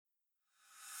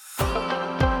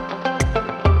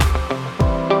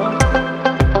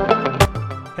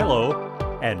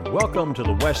and welcome to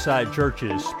the Westside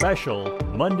Church's special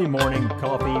Monday Morning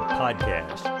Coffee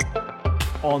Podcast.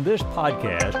 On this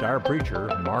podcast, our preacher,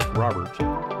 Mark Roberts,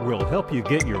 will help you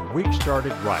get your week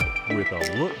started right with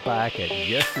a look back at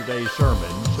yesterday's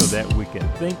sermon so that we can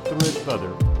think through it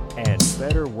further and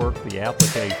better work the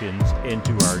applications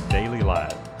into our daily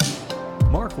lives.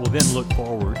 Mark will then look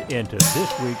forward into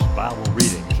this week's Bible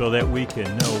reading so that we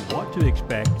can know what to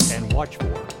expect and watch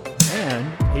for.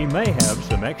 And he may have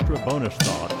some extra bonus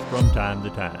thoughts from time to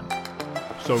time.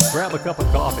 So grab a cup of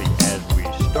coffee as we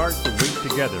start the week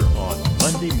together on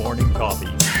Monday Morning Coffee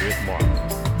with Mark.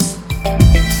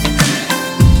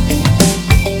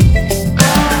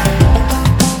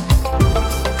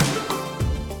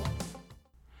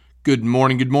 Good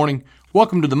morning.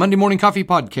 Welcome to the Monday Morning Coffee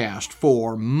Podcast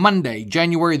for Monday,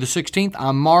 January the 16th.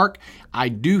 I'm Mark. I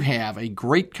do have a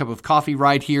great cup of coffee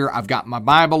right here. I've got my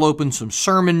Bible open, some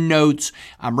sermon notes.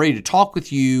 I'm ready to talk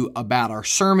with you about our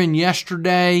sermon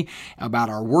yesterday, about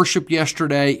our worship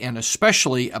yesterday, and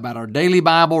especially about our daily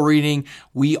Bible reading.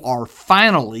 We are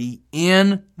finally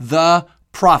in the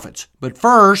prophets. But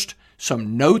first,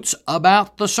 some notes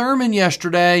about the sermon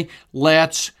yesterday.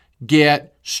 Let's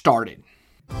get started.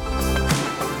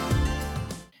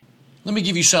 Let me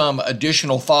give you some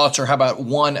additional thoughts, or how about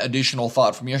one additional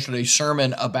thought from yesterday's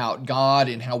sermon about God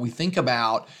and how we think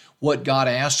about what God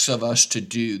asks of us to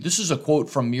do. This is a quote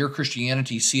from Mere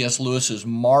Christianity, C.S. Lewis's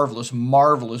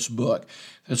marvelous book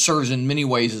that serves in many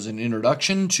ways as an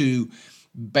introduction to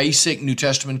basic New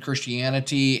Testament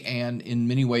Christianity and in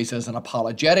many ways as an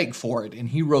apologetic for it. And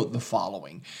he wrote the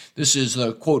following. This is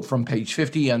the quote from page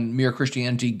 50 on Mere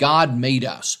Christianity. God made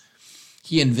us.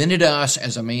 He invented us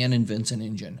as a man invents an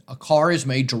engine. A car is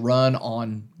made to run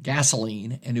on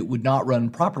gasoline, and it would not run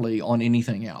properly on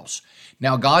anything else.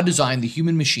 Now, God designed the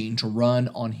human machine to run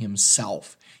on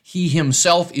himself. He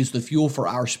himself is the fuel for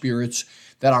our spirits,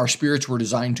 that our spirits were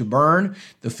designed to burn,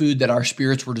 the food that our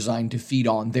spirits were designed to feed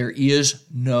on. There is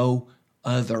no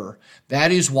other.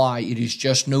 That is why it is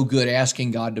just no good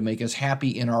asking God to make us happy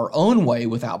in our own way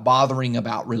without bothering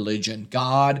about religion.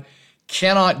 God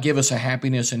cannot give us a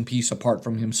happiness and peace apart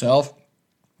from himself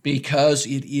because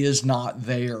it is not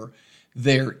there.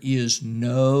 There is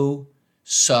no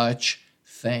such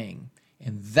thing.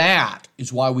 And that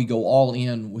is why we go all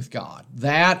in with God.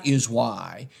 That is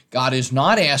why God is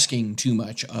not asking too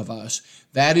much of us.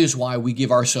 That is why we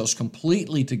give ourselves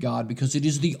completely to God, because it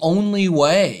is the only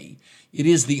way. It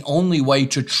is the only way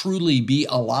to truly be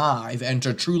alive and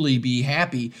to truly be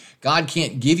happy. God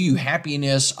can't give you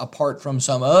happiness apart from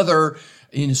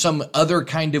in some other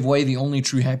kind of way. The only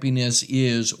true happiness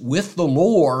is with the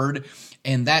Lord,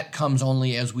 and that comes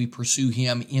only as we pursue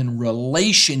him in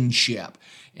relationship.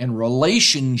 And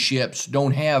relationships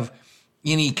don't have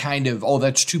any kind of,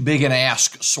 that's too big an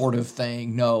ask sort of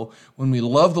thing. No, when we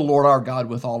love the Lord our God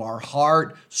with all our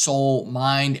heart, soul,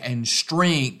 mind, and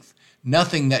strength,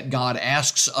 nothing that God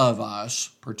asks of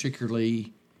us,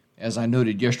 particularly, as I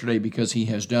noted yesterday, because he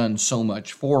has done so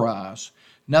much for us,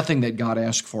 nothing that God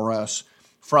asks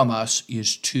from us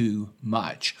is too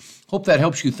much. Hope that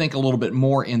helps you think a little bit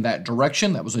more in that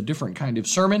direction. That was a different kind of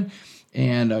sermon,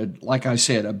 and like I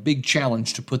said, a big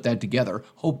challenge to put that together.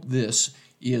 Hope this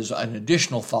is an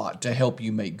additional thought to help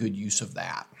you make good use of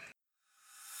that.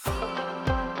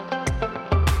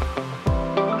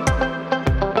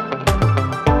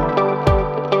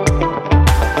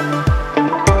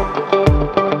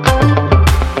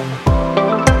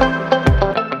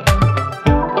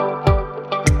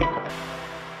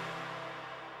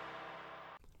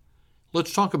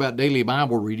 Let's talk about daily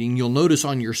Bible reading. You'll notice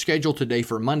on your schedule today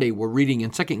for Monday, we're reading in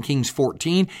 2 Kings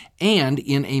 14 and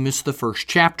in Amos, the first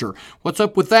chapter. What's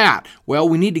up with that? Well,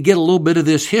 we need to get a little bit of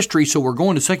this history, so we're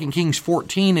going to 2 Kings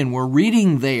 14, and we're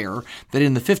reading there that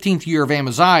in the 15th year of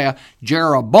Amaziah,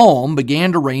 Jeroboam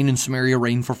began to reign in Samaria,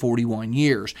 reigned for 41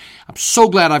 years. I'm so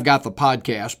glad I've got the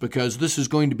podcast, because this is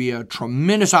going to be a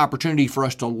tremendous opportunity for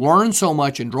us to learn so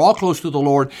much and draw close to the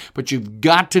Lord, but you've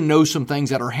got to know some things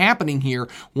that are happening here,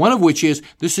 one of which is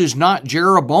this is not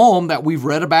Jeroboam that we've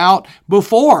read about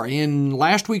before. In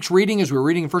last week's reading, as we were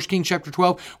reading in 1 Kings chapter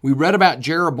 12, we read about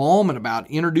Jeroboam and about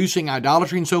introducing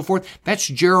idolatry and so forth. That's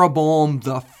Jeroboam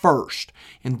the first.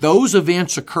 And those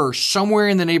events occur somewhere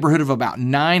in the neighborhood of about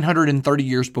 930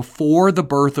 years before the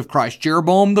birth of Christ.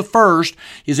 Jeroboam the first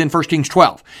is in 1 Kings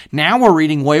 12. Now we're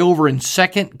reading way over in 2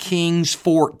 Kings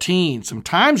 14. Some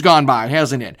time's gone by,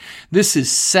 hasn't it? This is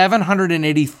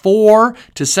 784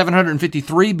 to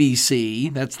 753 BC. see.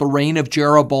 That's the reign of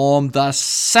Jeroboam the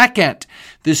second.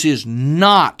 This is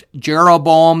not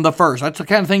Jeroboam the first. That's the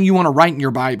kind of thing you want to write in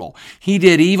your Bible. He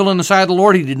did evil in the sight of the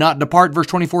Lord. He did not depart, verse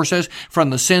 24 says, from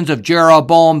the sins of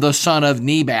Jeroboam the son of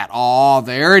Nebat. Oh,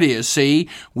 there it is. See,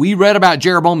 we read about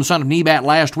Jeroboam the son of Nebat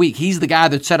last week. He's the guy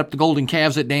that set up the golden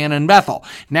calves at Dan and Bethel.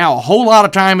 Now, a whole lot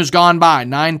of time has gone by,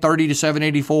 930 to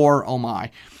 784. Oh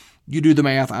my. You do the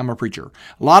math. I'm a preacher.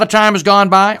 A lot of time has gone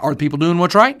by. Are the people doing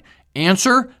what's right?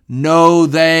 Answer, no,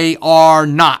 they are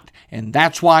not. And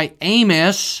that's why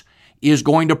Amos is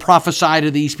going to prophesy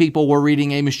to these people. We're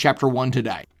reading Amos chapter 1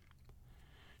 today.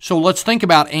 So let's think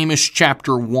about Amos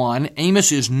chapter 1.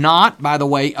 Amos is not, by the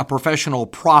way, a professional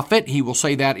prophet. He will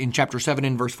say that in chapter 7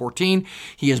 and verse 14.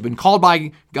 He has been called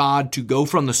by God to go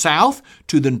from the south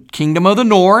to the kingdom of the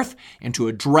north and to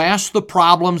address the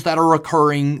problems that are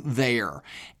occurring there.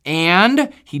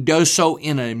 And he does so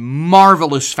in a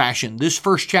marvelous fashion. This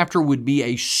first chapter would be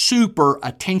a super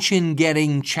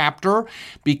attention-getting chapter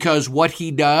because what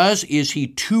he does is he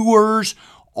tours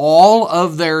all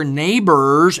of their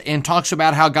neighbors and talks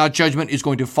about how God's judgment is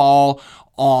going to fall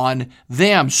on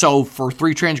them. So for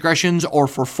 3 transgressions or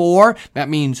for 4, that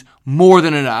means more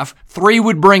than enough. 3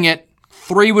 would bring it.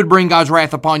 3 would bring God's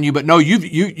wrath upon you, but no,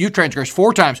 you've transgressed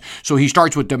 4 times. So he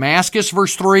starts with Damascus,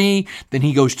 verse 3, then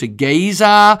he goes to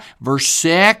Gaza, verse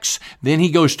 6, then he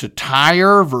goes to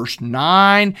Tyre, verse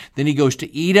 9, then he goes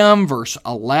to Edom, verse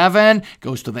 11,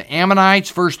 goes to the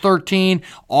Ammonites, verse 13.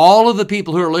 All of the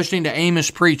people who are listening to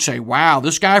Amos preach say, wow,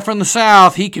 this guy from the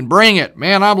south, he can bring it.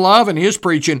 Man, I'm loving his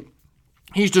preaching.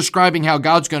 He's describing how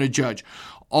God's going to judge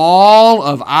all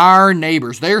of our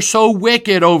neighbors. They're so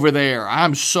wicked over there.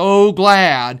 I'm so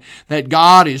glad that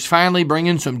God is finally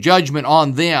bringing some judgment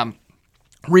on them.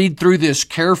 Read through this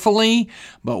carefully,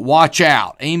 but watch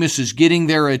out. Amos is getting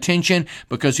their attention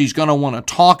because he's going to want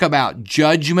to talk about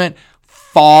judgment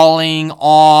falling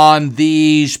on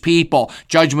these people.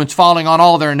 Judgment's falling on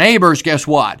all their neighbors. Guess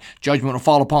what? Judgment will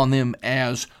fall upon them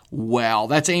as well.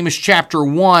 That's Amos chapter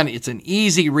 1. It's an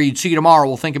easy read. See you tomorrow.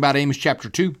 We'll think about Amos chapter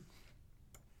 2.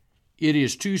 It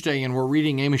is Tuesday, and we're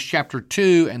reading Amos chapter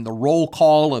 2, and the roll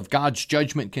call of God's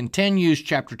judgment continues.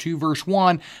 Chapter 2, verse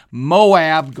 1,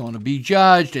 Moab going to be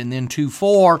judged, and then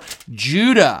 2:4,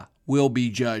 Judah will be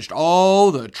judged.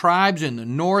 Oh, the tribes in the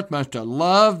north must have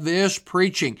loved this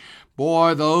preaching.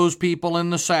 Boy, those people in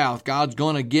the south, God's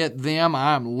going to get them.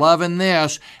 I'm loving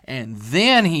this. And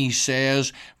then he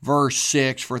says, verse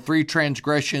 6, for 3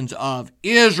 transgressions of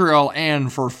Israel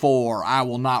and for 4, I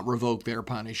will not revoke their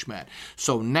punishment.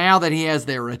 So now that he has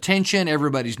their attention,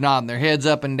 everybody's nodding their heads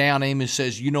up and down. Amos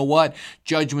says, you know what?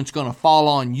 Judgment's going to fall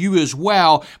on you as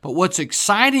well. But what's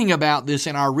exciting about this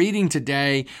in our reading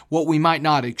today, what we might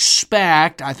not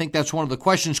expect, I think that's one of the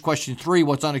questions. Question 3,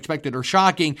 what's unexpected or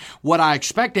shocking? What I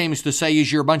expect Amos to say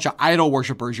is you're a bunch of idol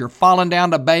worshipers. You're falling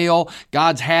down to Baal.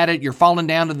 God's had it. You're falling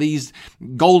down to these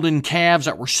golden calves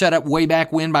that were set up way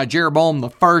back when by Jeroboam the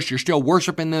first. You're still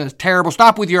worshiping them. It's terrible.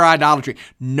 Stop with your idolatry.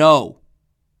 No.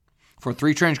 For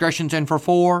 3 transgressions and for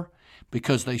 4,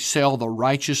 because they sell the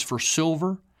righteous for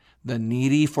silver, the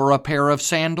needy for a pair of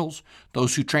sandals,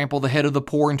 those who trample the head of the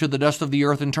poor into the dust of the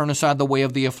earth and turn aside the way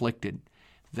of the afflicted.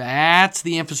 That's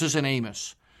the emphasis in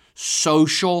Amos.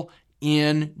 Social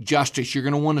injustice. You're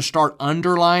going to want to start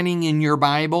underlining in your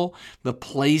Bible the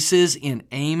places in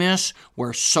Amos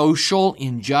where social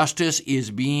injustice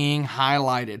is being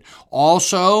highlighted.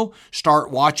 Also, start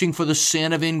watching for the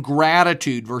sin of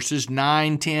ingratitude, verses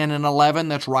 9, 10, and 11.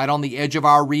 That's right on the edge of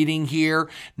our reading here.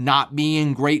 Not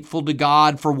being grateful to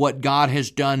God for what God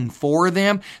has done for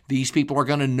them. These people are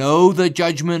going to know the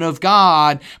judgment of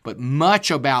God, but much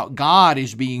about God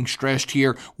is being stressed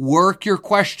here. Work your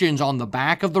questions on the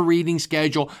back of the reading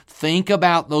schedule. Think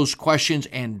about those questions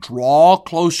and draw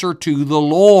closer to the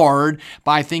Lord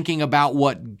by thinking about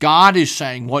what God is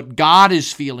saying, what God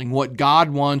is feeling, what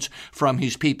God wants from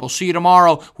His people. See you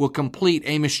tomorrow. We'll complete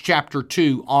Amos chapter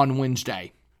 2 on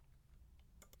Wednesday.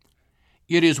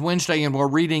 It is Wednesday, and we're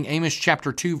reading Amos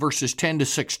chapter 2, verses 10 to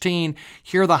 16.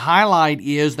 Here the highlight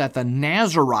is that the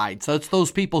Nazarites, that's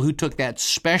those people who took that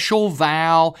special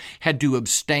vow, had to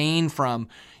abstain from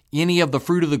any of the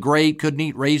fruit of the grape, couldn't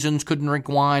eat raisins, couldn't drink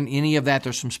wine, any of that.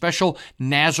 There's some special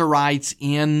Nazarites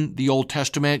in the Old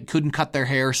Testament, couldn't cut their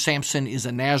hair. Samson is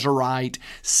a Nazarite.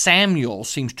 Samuel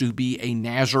seems to be a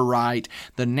Nazarite.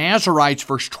 The Nazarites,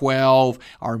 verse 12,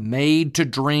 are made to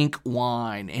drink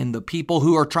wine. And the people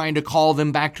who are trying to call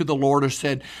them back to the Lord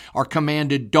are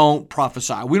commanded, don't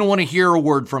prophesy. We don't want to hear a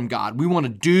word from God. We want to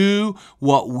do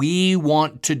what we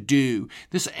want to do.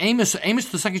 This Amos,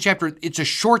 the second chapter, it's a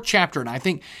short chapter, and I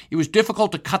think it was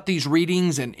difficult to cut these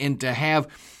readings and to have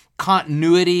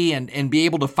continuity and be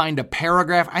able to find a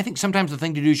paragraph, I think sometimes the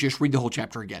thing to do is just read the whole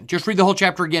chapter again. Just read the whole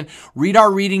chapter again. Read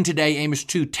our reading today, Amos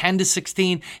 2,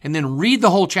 10-16, and then read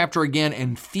the whole chapter again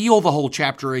and feel the whole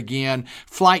chapter again.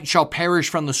 Flight shall perish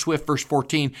from the swift, verse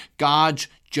 14. God's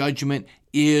judgment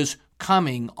is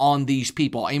coming on these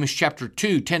people. Amos chapter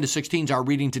 2, 10-16 is our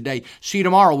reading today. See you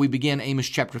tomorrow. We begin Amos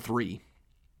chapter 3.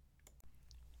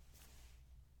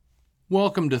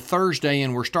 Welcome to Thursday,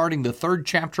 and we're starting the third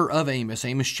chapter of Amos.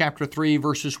 Amos chapter 3,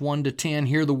 verses 1-10.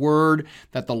 Hear the word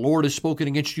that the Lord has spoken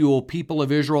against you, O people of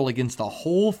Israel, against the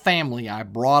whole family I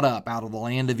brought up out of the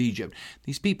land of Egypt.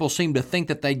 These people seem to think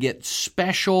that they get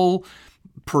special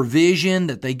provision,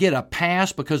 that they get a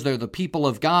pass because they're the people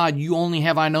of God. You only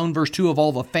have I known, verse 2, of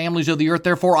all the families of the earth,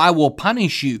 therefore I will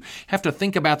punish you. Have to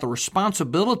think about the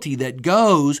responsibility that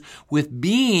goes with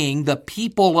being the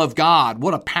people of God.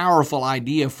 What a powerful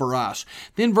idea for us.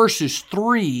 Then verses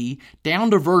 3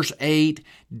 down to verse 8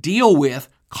 deal with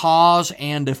cause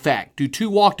and effect. Do two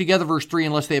walk together, verse 3,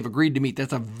 unless they have agreed to meet?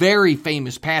 That's a very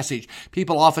famous passage.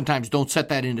 People oftentimes don't set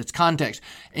that in its context.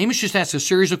 Amos just asks a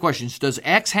series of questions. Does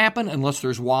X happen unless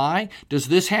there's Y? Does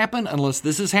this happen unless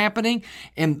this is happening?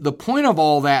 And the point of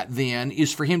all that then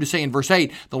is for him to say in verse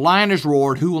 8, the lion has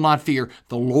roared, who will not fear?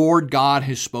 The Lord God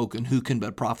has spoken, who can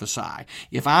but prophesy?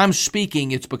 If I'm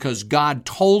speaking, it's because God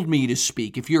told me to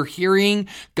speak. If you're hearing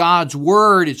God's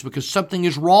word, it's because something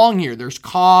is wrong here. There's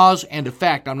cause and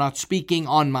effect. I'm not speaking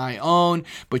on my own,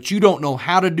 but you don't know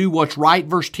how to do what's right.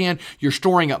 Verse 10, you're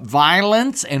storing up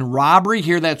violence and robbery.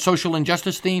 Hear that social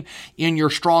injustice theme in your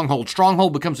stronghold.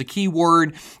 Stronghold becomes a key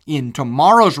word in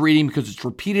tomorrow's reading because it's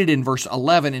repeated in verse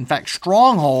 11. In fact,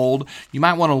 stronghold, you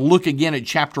might want to look again at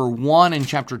chapter 1 and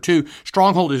chapter 2.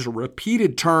 Stronghold is a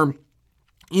repeated term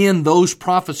in those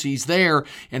prophecies there,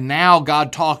 and now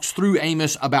God talks through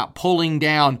Amos about pulling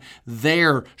down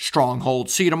their stronghold.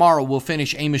 See you tomorrow. We'll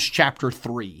finish Amos chapter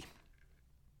 3.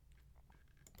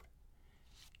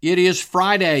 It is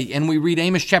Friday, and we read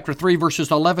Amos chapter 3, verses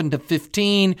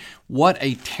 11-15. What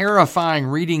a terrifying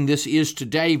reading this is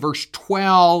today. Verse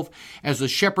 12, as the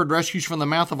shepherd rescues from the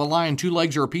mouth of a lion 2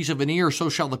 legs or a piece of an ear, so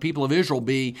shall the people of Israel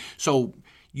be. So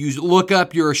you look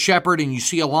up, you're a shepherd, and you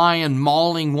see a lion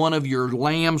mauling one of your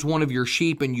lambs, one of your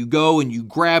sheep, and you go and you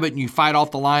grab it and you fight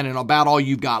off the lion, and about all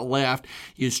you've got left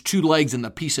is 2 legs and the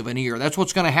piece of an ear. That's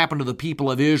what's going to happen to the people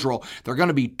of Israel. They're going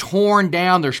to be torn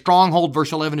down. Their stronghold,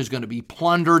 verse 11, is going to be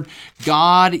plundered.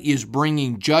 God is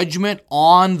bringing judgment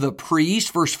on the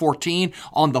priest, verse 14,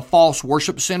 on the false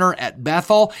worship center at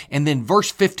Bethel. And then verse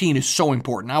 15 is so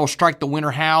important. I will strike the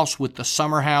winter house with the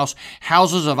summer house.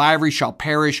 Houses of ivory shall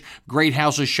perish. Great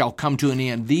houses shall come to an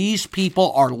end. These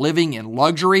people are living in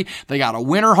luxury. They got a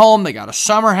winter home. They got a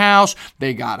summer house.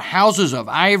 They got houses of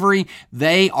ivory.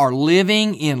 They are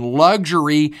living in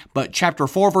luxury. But chapter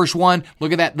 4, verse 1,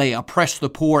 look at that. They oppress the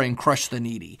poor and crush the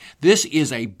needy. This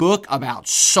is a book about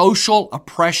social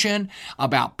oppression,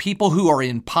 about people who are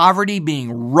in poverty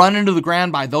being run into the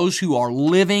ground by those who are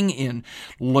living in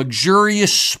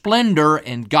luxurious splendor,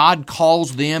 and God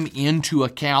calls them into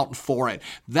account for it.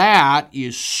 That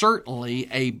is certainly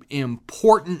an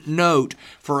important note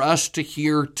for us to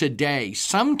hear today.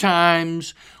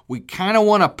 Sometimes we kind of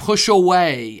want to push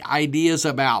away ideas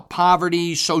about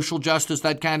poverty, social justice,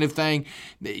 that kind of thing.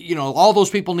 You know, all those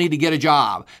people need to get a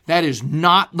job. That is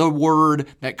not the word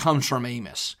that comes from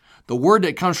Amos. The word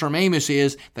that comes from Amos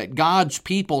is that God's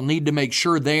people need to make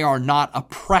sure they are not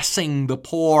oppressing the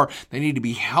poor. They need to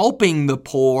be helping the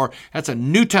poor. That's a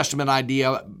New Testament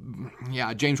idea.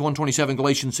 Yeah, James 1:27,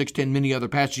 Galatians 6:10, many other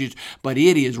passages, but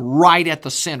it is right at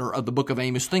the center of the book of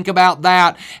Amos. Think about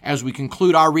that as we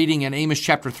conclude our reading in Amos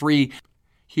chapter 3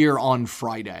 here on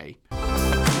Friday.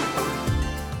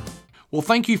 Well,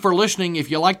 thank you for listening.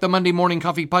 If you like the Monday Morning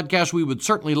Coffee Podcast, we would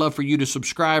certainly love for you to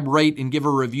subscribe, rate, and give a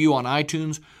review on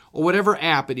iTunes or whatever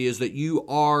app it is that you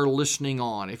are listening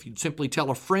on. If you'd simply tell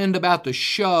a friend about the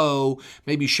show,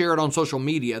 maybe share it on social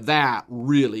media, that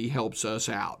really helps us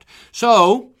out.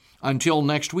 So, until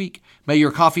next week, may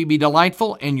your coffee be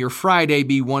delightful and your Friday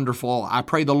be wonderful. I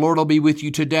pray the Lord will be with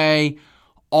you today,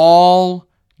 all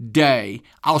day.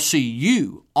 I'll see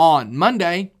you on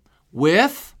Monday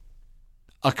with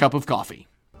a cup of coffee.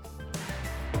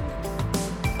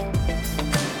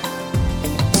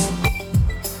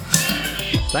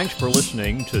 Thanks for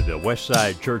listening to the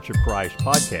Westside Church of Christ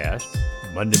podcast,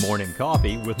 Monday Morning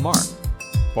Coffee with Mark.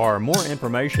 For more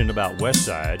information about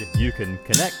Westside, you can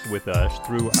connect with us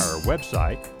through our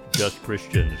website,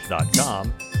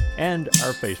 justchristians.com, and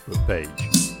our Facebook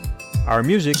page. Our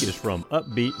music is from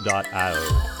Uppbeat.io.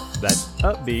 That's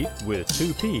Uppbeat with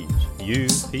 2 P's,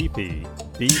 Uppbeat,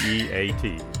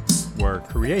 where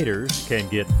creators can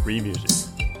get free music.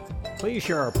 Please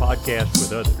share our podcast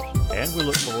with others, and we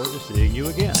look forward to seeing you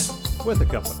again, with a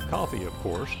cup of coffee, of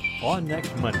course, on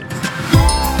next Monday.